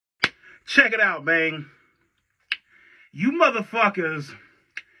Check it out, man. You motherfuckers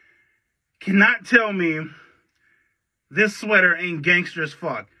cannot tell me this sweater ain't gangster as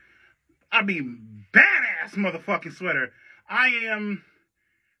fuck. I mean, badass motherfucking sweater. I am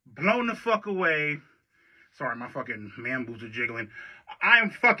blown the fuck away. Sorry, my fucking man boobs are jiggling. I am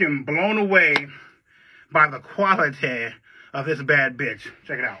fucking blown away by the quality of this bad bitch.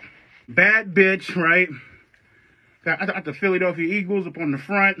 Check it out. Bad bitch, right? Got the Philadelphia Eagles up on the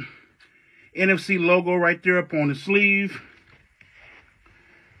front. NFC logo right there up on the sleeve.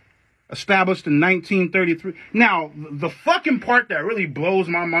 Established in 1933. Now, the fucking part that really blows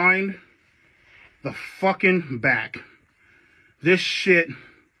my mind, the fucking back. This shit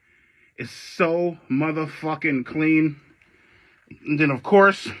is so motherfucking clean. And then, of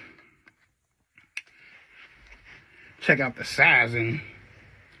course, check out the sizing.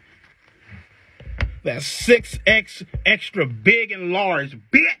 That's 6X extra big and large,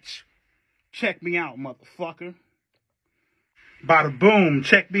 bitch. Check me out, motherfucker. Bada boom,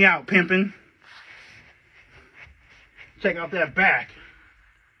 check me out, pimpin'. Check out that back.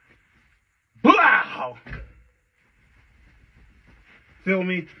 Wow! Feel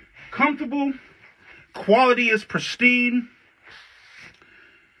me? Comfortable. Quality is pristine.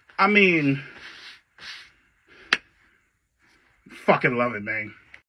 I mean, fucking love it, man.